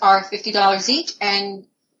 Tickets are $50 each, and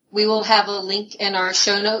we will have a link in our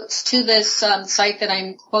show notes to this site that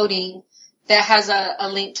I'm quoting that has a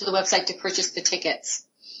link to the website to purchase the tickets.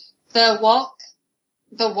 The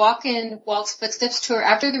Walk in Walt's Footsteps tour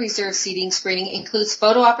after the reserved seating screening includes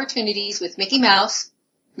photo opportunities with Mickey Mouse,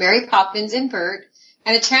 Mary Poppins, and Bert,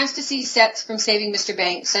 and a chance to see sets from Saving Mr.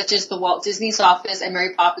 Banks, such as the Walt Disney's office and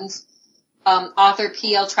Mary Poppins author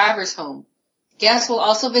P.L. Travers' home. Guests will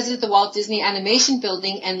also visit the Walt Disney Animation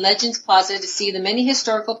Building and Legends Plaza to see the many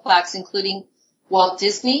historical plaques, including Walt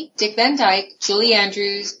Disney, Dick Van Dyke, Julie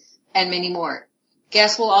Andrews, and many more.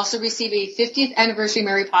 Guests will also receive a 50th anniversary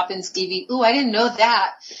Mary Poppins DVD. Ooh, I didn't know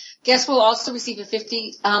that. Guests will also receive a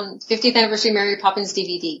 50th anniversary Mary Poppins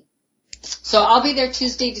DVD. So I'll be there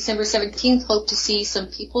Tuesday, December 17th. Hope to see some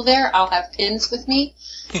people there. I'll have pins with me.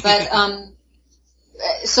 But,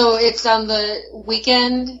 so it's on the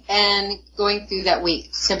weekend and going through that week,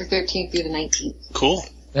 December 13th through the 19th. Cool.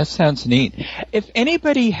 That sounds neat. If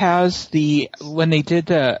anybody has when they did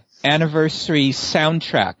the anniversary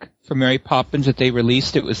soundtrack for Mary Poppins that they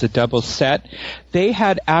released, it was a double set. They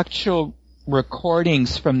had actual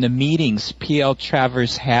recordings from the meetings P.L.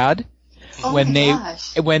 Travers had when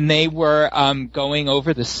they were going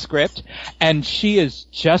over the script, and she is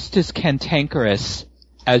just as cantankerous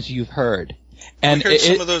as you've heard. And we heard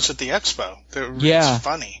some of those at the expo. It's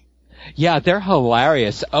funny. Yeah, they're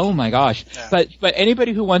hilarious. Oh my gosh. Yeah. But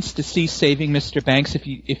anybody who wants to see Saving Mr. Banks, if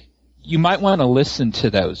you might want to listen to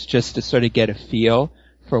those just to sort of get a feel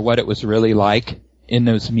for what it was really like in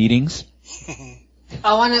those meetings.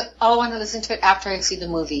 I'll want to listen to it after I see the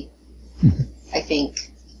movie, I think.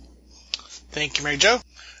 Thank you, Mary Jo.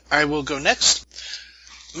 I will go next.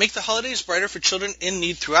 Make the holidays brighter for children in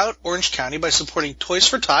need throughout Orange County by supporting Toys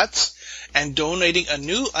for Tots and donating a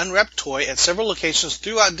new unwrapped toy at several locations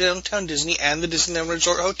throughout downtown Disney and the Disneyland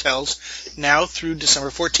Resort hotels now through December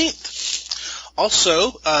 14th.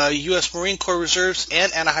 Also, U.S. Marine Corps Reserves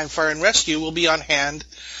and Anaheim Fire and Rescue will be on hand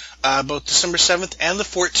both December 7th and the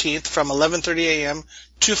 14th from 11:30 a.m.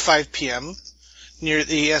 to 5 p.m. near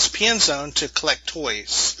the ESPN zone to collect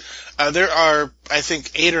toys. There are, I think,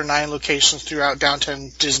 8 or 9 locations throughout downtown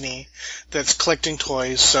Disney that's collecting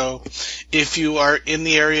toys. So if you are in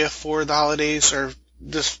the area for the holidays or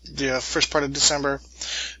the first part of December,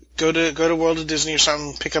 go to World of Disney or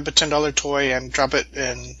something, pick up a $10 toy and drop it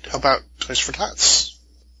and help out Toys for Tots.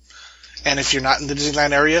 And if you're not in the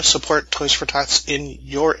Disneyland area, support Toys for Tots in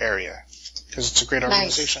your area because it's a great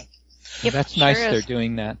organization. Yep, that's nice they're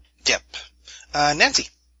doing that. Yep. Nancy.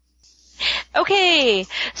 Okay,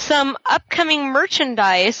 some upcoming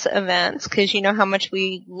merchandise events, because you know how much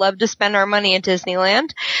we love to spend our money at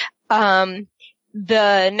Disneyland.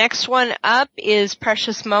 The next one up is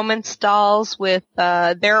Precious Moments dolls with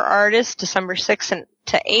their artist, December 6th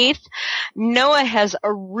to 8th. Noah has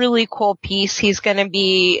a really cool piece. He's going to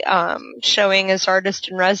be showing as artist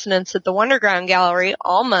in residence at the Wonderground Gallery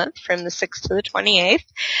all month from the 6th to the 28th.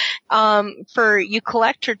 For you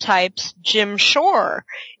collector types, Jim Shore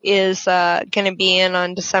is going to be in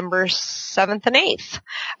on December 7th and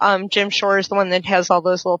 8th. Jim Shore is the one that has all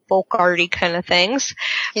those little folk arty kind of things.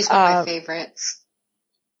 He's one of my favorites.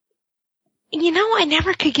 You know, I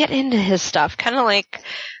never could get into his stuff. Kind of like,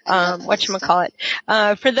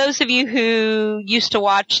 whatchamacallit. For those of you who used to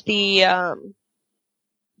watch that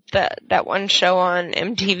one show on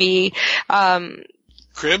MTV,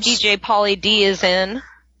 Cribs? DJ Pauly D is in.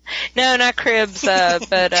 No, not Cribs,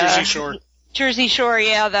 but, Jersey Shore. Jersey Shore,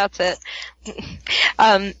 yeah, that's it.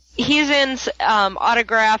 He's in,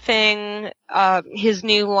 autographing, his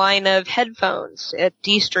new line of headphones at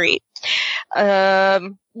D Street.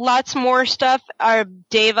 Lots more stuff.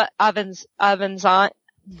 David Avanzino.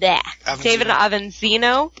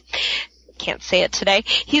 Can't say it today.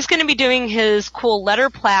 He's going to be doing his cool letter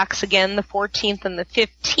plaques again the 14th and the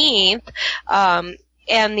 15th.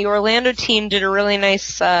 And the Orlando team did a really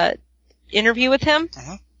nice interview with him.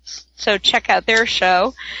 Uh-huh. So check out their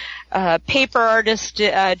show. Paper artist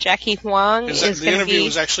Jackie Huang is going to be. The interview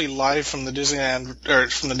was actually live from the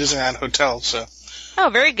Disneyland Hotel. So. Oh,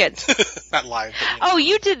 very good. Not live. But, Oh,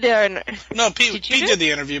 you did the. No, Pete did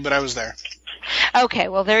the interview, but I was there. Okay,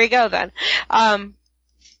 well there you go then. And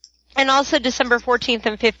also December 14th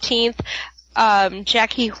and 15th,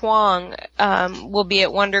 Jackie Huang will be at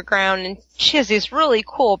Wonderground, and she has these really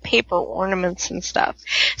cool paper ornaments and stuff.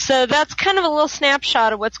 So that's kind of a little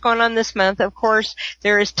snapshot of what's going on this month. Of course,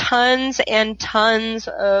 there is tons and tons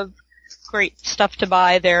of great stuff to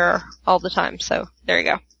buy there all the time. So there you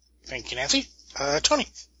go. Thank you, Nancy. Tony.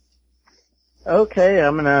 Okay,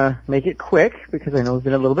 I'm gonna make it quick because I know it's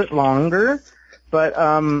been a little bit longer. But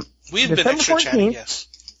we've December been extra 14th, chatty, yes.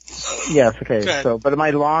 Yes, okay. So, but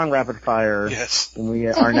my long rapid fire. Yes.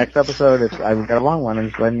 Our next episode I've got a long one. I'm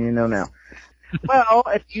just letting you know now. Well,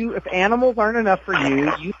 if animals aren't enough for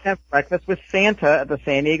you, you can have breakfast with Santa at the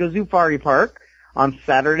San Diego Safari Park on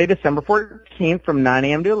Saturday, December 14th from 9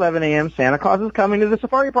 a.m. to 11 a.m. Santa Claus is coming to the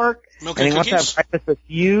Safari Park, Milk and he cookies? wants to have breakfast with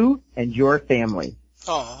you and your family.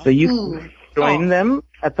 Aww. So you can join them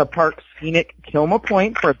at the park's scenic Kilma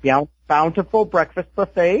Point for a bountiful breakfast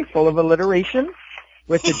buffet full of alliteration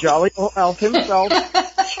with the jolly old elf himself.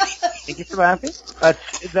 Thank you for laughing.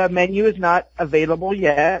 The menu is not available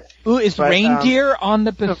yet. Ooh, is reindeer on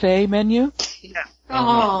the buffet menu? Yeah.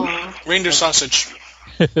 Oh. Reindeer sausage.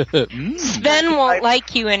 Sven won't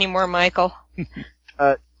like you anymore, Michael.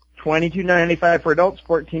 $22.95 for adults,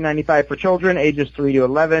 $14.95 for children, ages 3 to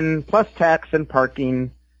 11, plus tax and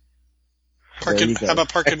parking. How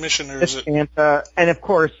about park admission, or is it? Santa, and of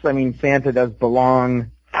course, I mean, Santa does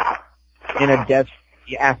belong in a desert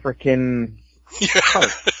African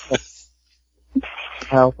park.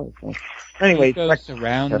 Anyway, he goes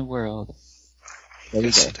around the world.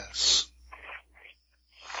 Yes, he does.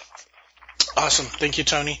 Awesome. Thank you,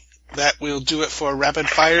 Tony. That will do it for rapid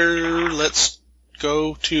fire. Let's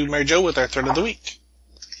go to Mary Jo with our thread of the week.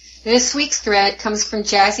 This week's thread comes from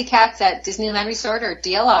Jazzy Cats at Disneyland Resort, or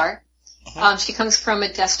DLR. She comes from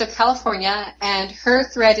Modesto, California, and her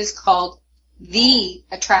thread is called The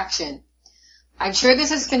Attraction. I'm sure this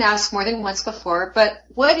has been asked more than once before, but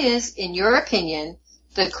what is, in your opinion,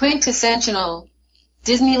 the quintessential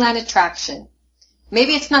Disneyland attraction?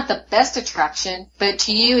 Maybe it's not the best attraction, but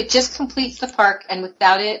to you it just completes the park, and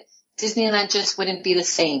without it, Disneyland just wouldn't be the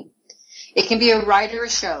same. It can be a ride or a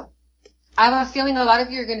show. I have a feeling a lot of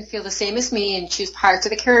you are going to feel the same as me and choose Pirates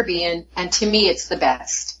of the Caribbean, and to me it's the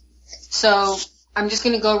best. So I'm just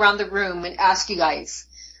going to go around the room and ask you guys.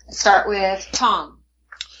 Start with Tom.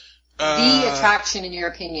 The attraction, in your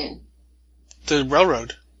opinion? The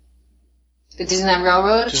railroad. The Disneyland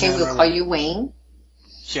Railroad? Okay, Disneyland we'll Railroad. call you Wayne.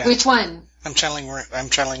 Yeah. Which one? I'm channeling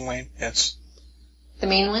Wayne, yes. The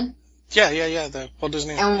main one? Yeah, the Walt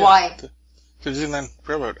Disney. And why? The Disneyland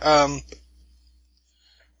Railroad.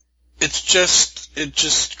 It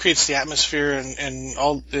just creates the atmosphere and I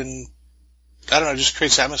don't know, it just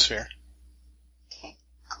creates atmosphere. Okay,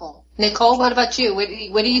 cool. Nicole, what about you?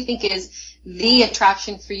 What do you think is the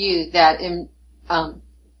attraction for you that is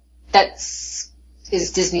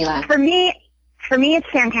Disneyland? For me, it's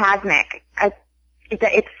Fantasmic.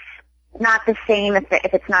 It's not the same if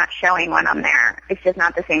it's not showing when I'm there. It's just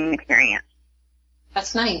not the same experience.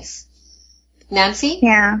 That's nice. Nancy?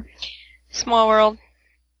 Yeah. Small World.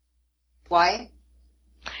 Why?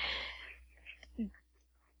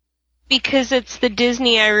 Because it's the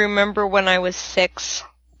Disney I remember when I was 6.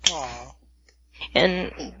 Aww.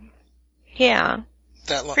 And, yeah.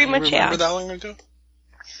 That long, pretty much, remember that long ago?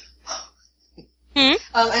 And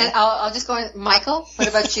I'll just go on. Michael, what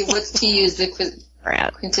about you? What's to use the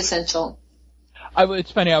quintessential?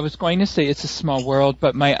 It's funny, I was going to say it's a small world,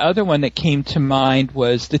 but my other one that came to mind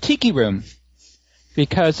was the Tiki Room.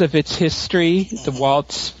 Because of its history, the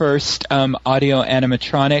Walt's first audio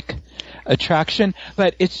animatronic attraction,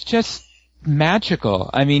 but it's just magical.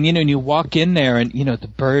 I mean, and you walk in there and, the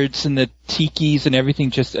birds and the tikis and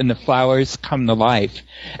everything and the flowers come to life.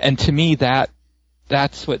 And to me,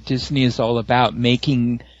 that's what Disney is all about,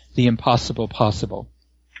 making the impossible possible.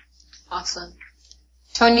 Awesome.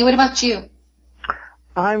 Tony, what about you?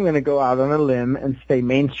 I'm going to go out on a limb and say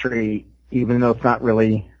Main Street, even though it's not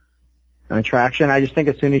really an attraction. I just think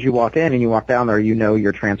as soon as you walk in and you walk down there,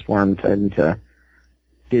 you're transformed into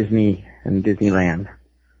Disney and Disneyland.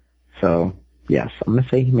 So, yes, I'm going to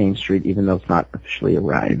say Main Street, even though it's not officially a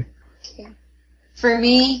ride. Okay. For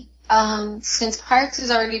me, since Pirates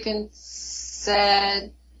has already been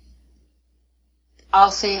said,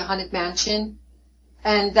 I'll say Haunted Mansion.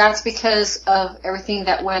 And that's because of everything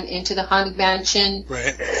that went into the Haunted Mansion.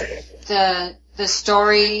 Right. The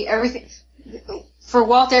story, everything. For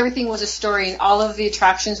Walt, everything was a story, and all of the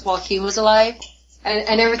attractions while he was alive,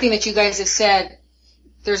 and everything that you guys have said,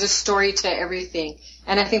 there's a story to everything.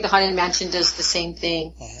 And I think the Haunted Mansion does the same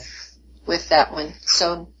thing with that one.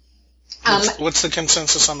 So, what's the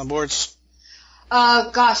consensus on the boards?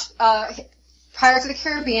 Pirates of the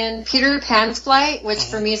Caribbean, Peter Pan's Flight, which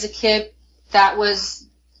for me as a kid, that was,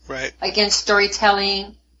 right, again,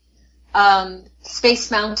 storytelling.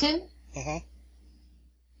 Space Mountain.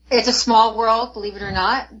 It's a small world, believe it or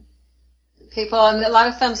not. People, a lot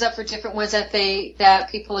of thumbs up for different ones that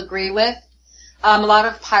people agree with. A lot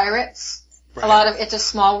of Pirates. Right. A lot of It's a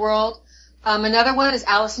Small World. Another one is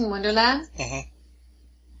Alice in Wonderland.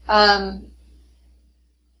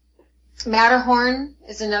 Matterhorn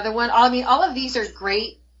is another one. I mean, all of these are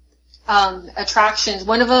great attractions.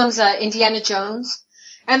 One of them's Indiana Jones,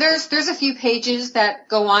 and there's a few pages that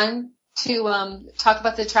go on to talk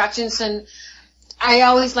about the attractions, and I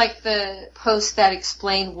always like the posts that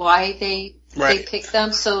explain why they pick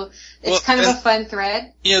them. So it's kind of a fun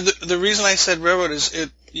thread. Yeah, the reason I said railroad is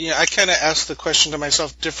I kind of asked the question to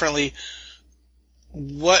myself differently.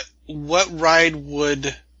 What ride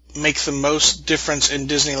would make the most difference in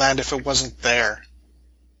Disneyland if it wasn't there?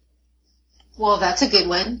 Well, that's a good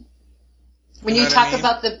one. When you talk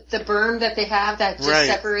about the berm that they have that just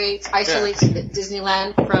isolates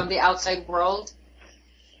Disneyland from the outside world,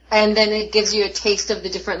 and then it gives you a taste of the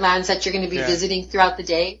different lands that you're going to be visiting throughout the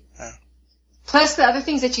day. Yeah. Plus the other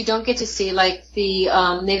things that you don't get to see, like the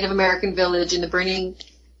Native American village and the burning.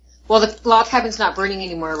 Well, the log cabin's not burning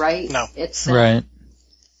anymore, right? No. It's right.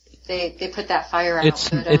 They put that fire out.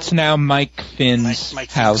 It's now Mike Finn's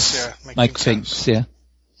house. Mike Finn's, yeah.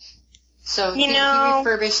 So he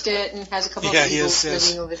refurbished it and has a couple of people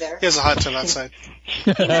living over there. He has a hot tub outside.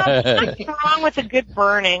 What's wrong with a good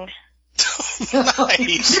burning?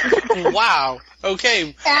 Nice. Wow.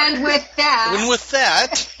 Okay. And with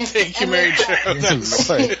that, thank you, Mary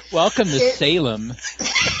Jo. Welcome to Salem. All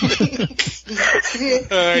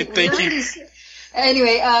right, thank you.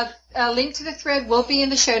 Anyway, a link to the thread will be in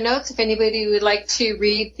the show notes if anybody would like to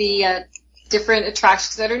read the different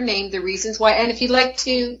attractions that are named, the reasons why, and if you'd like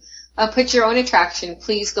to put your own attraction,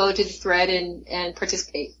 please go to the thread and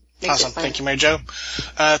participate. Awesome. Thank you, Mary Jo.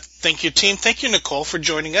 Thank you, team. Thank you, Nicole, for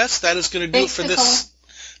joining us. That is going to do it for this.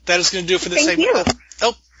 That is going to do it for this segment.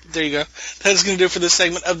 There you go. That is going to do it for this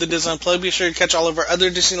segment of the Disney Unplugged. Be sure to catch all of our other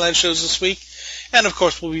Disneyland shows this week. And, of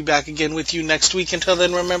course, we'll be back again with you next week. Until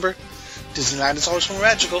then, remember, Disneyland is always more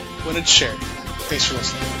magical when it's shared. Thanks for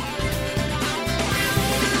listening.